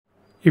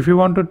If you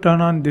want to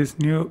turn on this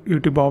new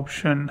YouTube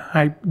option,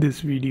 hype this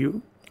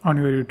video on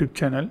your YouTube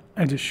channel,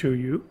 I just show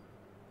you.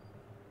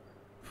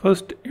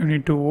 First, you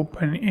need to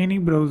open any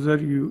browser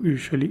you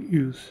usually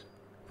use.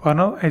 For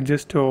now, I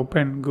just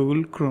open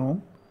Google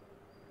Chrome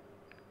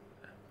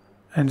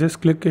and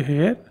just click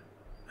here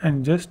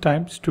and just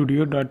type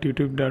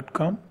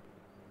studio.youtube.com.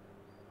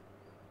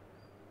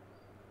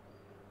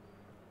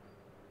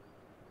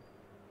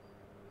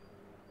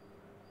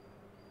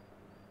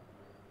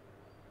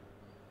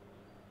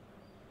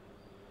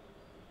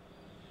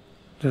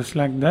 Just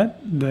like that,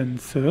 then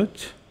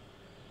search.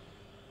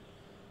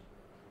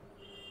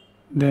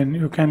 Then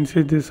you can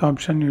see this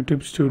option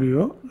YouTube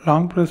Studio.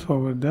 Long press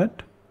over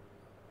that.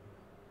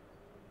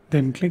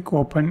 Then click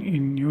open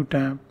in new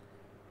tab.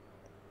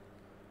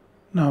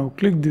 Now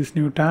click this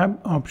new tab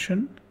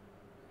option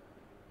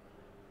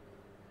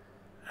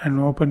and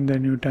open the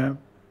new tab.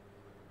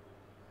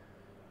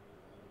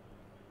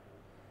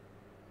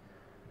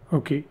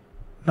 Okay,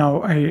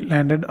 now I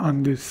landed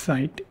on this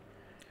site.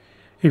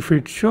 If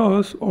it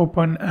shows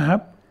open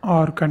app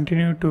or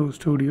continue to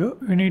studio,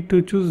 you need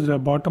to choose the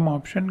bottom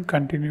option,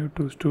 continue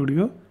to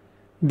studio.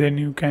 Then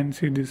you can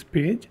see this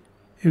page.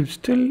 If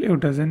still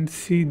it doesn't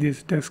see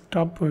this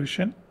desktop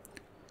version,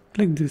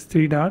 click these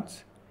three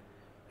dots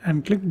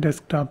and click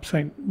desktop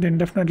site. Then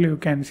definitely you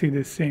can see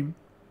the same.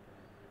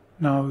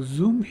 Now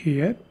zoom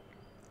here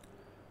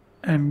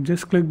and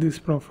just click this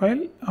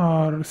profile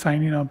or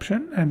sign in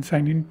option and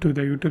sign in to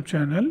the YouTube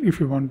channel if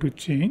you want to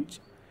change.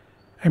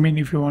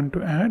 If you want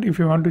to add, if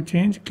you want to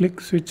change,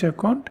 click switch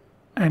account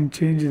and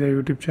change the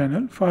YouTube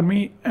channel. For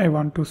me, I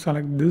want to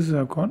select this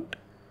account.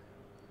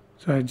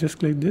 So I just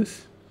click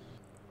this.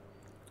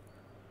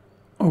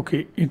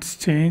 Okay, it's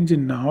changed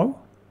now.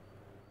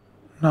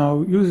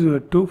 Now use your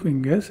two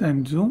fingers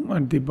and zoom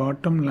at the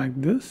bottom like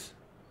this.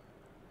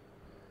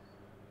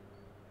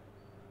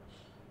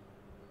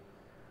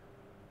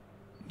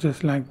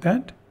 Just like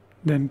that.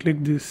 Then click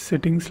this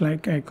settings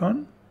like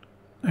icon.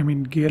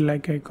 Gear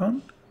like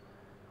icon.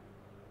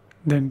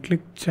 Then click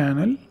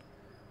channel.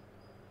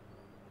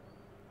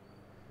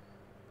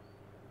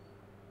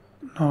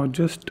 Now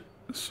just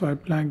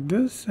swipe like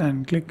this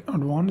and click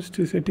advanced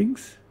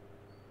settings.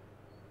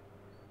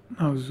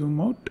 Now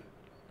zoom out.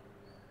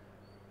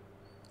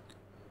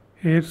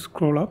 Here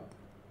scroll up.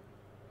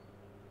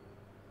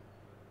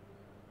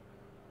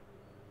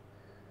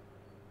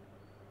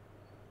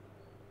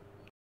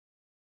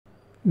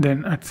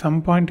 Then at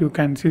some point you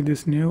can see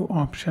this new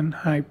option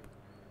hype.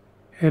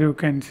 Here you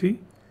can see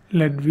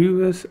let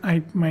viewers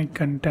hype my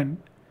content.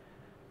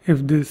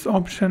 If this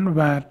option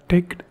were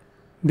ticked,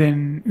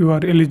 then you are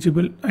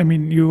eligible.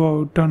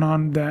 You turn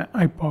on the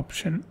hype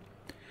option.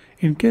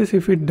 In case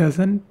if it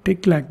doesn't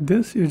tick like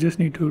this, you just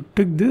need to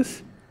tick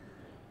this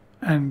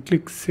and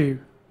click save.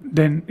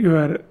 Then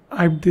your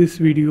hype this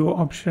video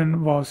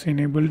option was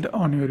enabled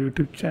on your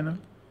YouTube channel.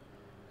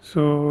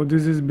 So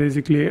this is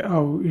basically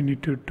how you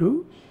need to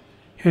do.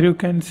 Here you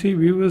can see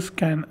viewers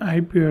can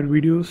hype your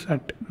videos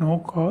at no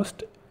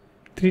cost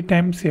 3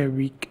 times a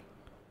week.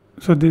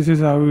 So this is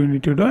how you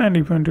need to do, and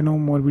if you want to know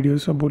more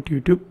videos about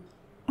YouTube,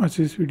 watch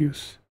these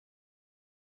videos.